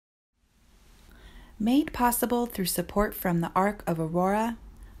Made possible through support from the Arc of Aurora,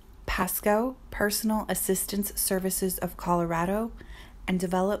 PASCO, Personal Assistance Services of Colorado, and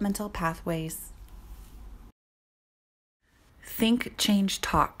Developmental Pathways. THINK+change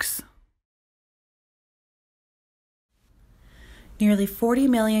Talks. Nearly 40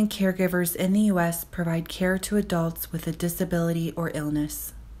 million caregivers in the U.S. provide care to adults with a disability or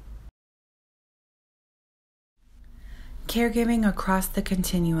illness. Caregiving Across the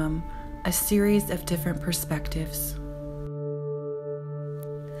Continuum, a series of different perspectives.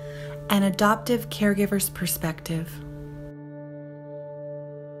 An adoptive caregiver's perspective.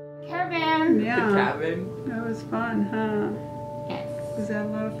 Cabin. Yeah. The cabin. That was fun, huh? Yes. Was that a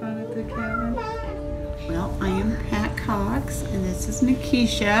lot of fun at the cabin? Well, I am Pat Cox, and this is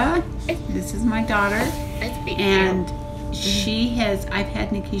Nikisha. This is my daughter. And I've had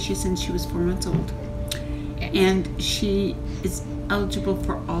Nikisha since she was 4 months old. Yes. And she is eligible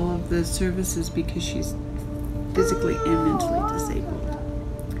for all of the services because she's physically and mentally disabled.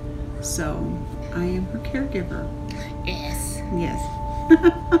 So, I am her caregiver. Yes. Yes.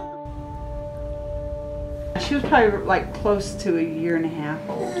 She was probably like close to a year and a half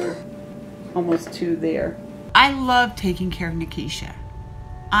older. Almost 2 there. I love taking care of Nikisha.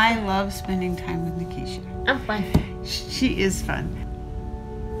 I love spending time with Nikisha. I'm fun. She is fun.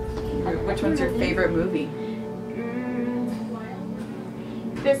 Which one's your favorite movie?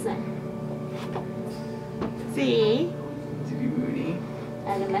 This one. See? To be moody.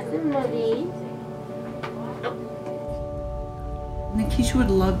 I love the movies. Nikisha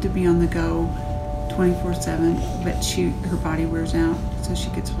would love to be on the go 24/7, but her body wears out, so she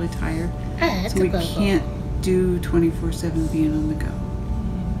gets really tired. So we can't do 24/7 being on the go.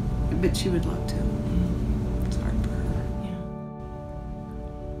 But she would love to. It's hard for her. Yeah.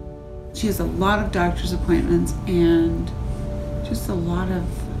 She has a lot of doctor's appointments and just a lot of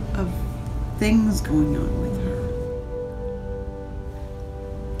things going on with her.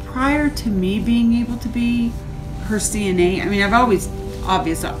 Prior to me being able to be her CNA, I mean, I've always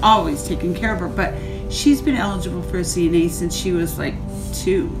taken care of her, but she's been eligible for a CNA since she was like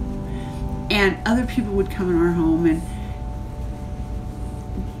 2. And other people would come in our home and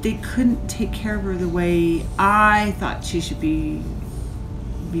they couldn't take care of her the way I thought she should be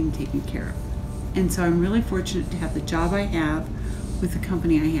being taken care of. And so I'm really fortunate to have the job I have with the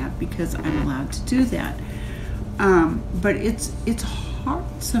company I have because I'm allowed to do that. But it's hard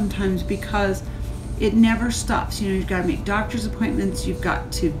sometimes because it never stops. You know, you've got to make doctor's appointments, you've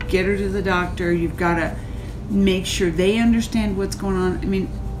got to get her to the doctor, you've got to make sure they understand what's going on. I mean,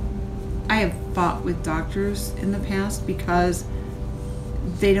 I have fought with doctors in the past because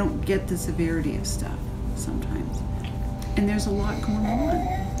they don't get the severity of stuff sometimes. And there's a lot going on.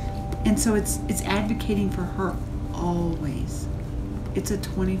 And so it's advocating for her always. It's a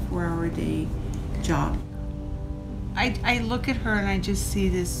 24-hour-a-day job. I look at her and I just see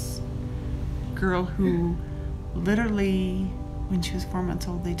this girl who literally, when she was 4 months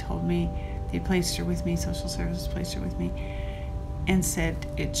old, they told me, they placed her with me, social services placed her with me, and said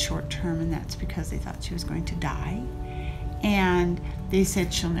it's short term and that's because they thought she was going to die. And they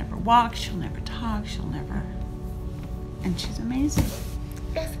said she'll never walk, she'll never talk, she'll never, and she's amazing.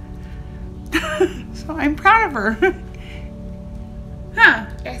 Yes. So I'm proud of her. Huh?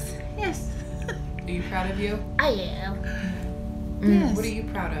 Yes. Yes. Are you proud of you? I am. Yes. What are you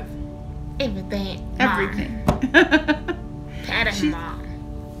proud of? Everything. Everything. Proud of mom.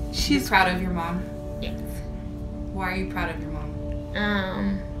 She's proud of your mom? Yes. Why are you proud of your mom?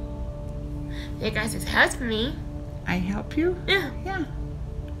 You guys just helped me. I help you? Yeah. Yeah.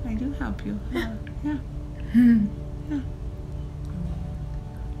 I do help you. Yeah. Yeah.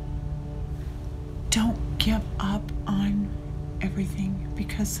 Don't give up on everything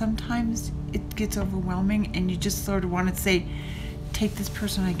because sometimes it gets overwhelming and you just sort of want to say, take this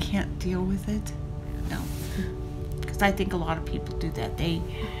person, I can't deal with it. No. Because I think a lot of people do that. They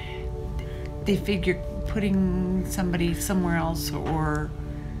figure putting somebody somewhere else or,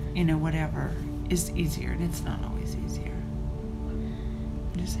 you know, whatever is easier, and it's not always easier.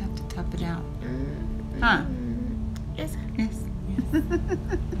 You just have to tough it out. Huh? Yes. Yes.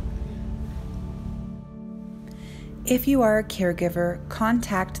 If you are a caregiver,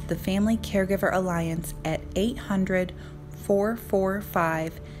 contact the Family Caregiver Alliance at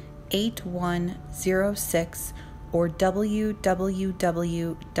 800-445-8106 or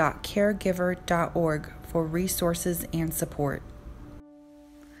www.caregiver.org for resources and support.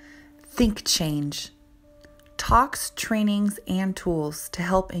 THINK+change. Talks, trainings, and tools to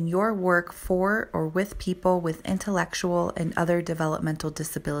help in your work for or with people with intellectual and other developmental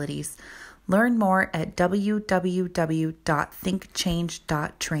disabilities. Learn more at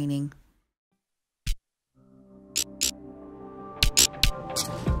www.thinkchange.training.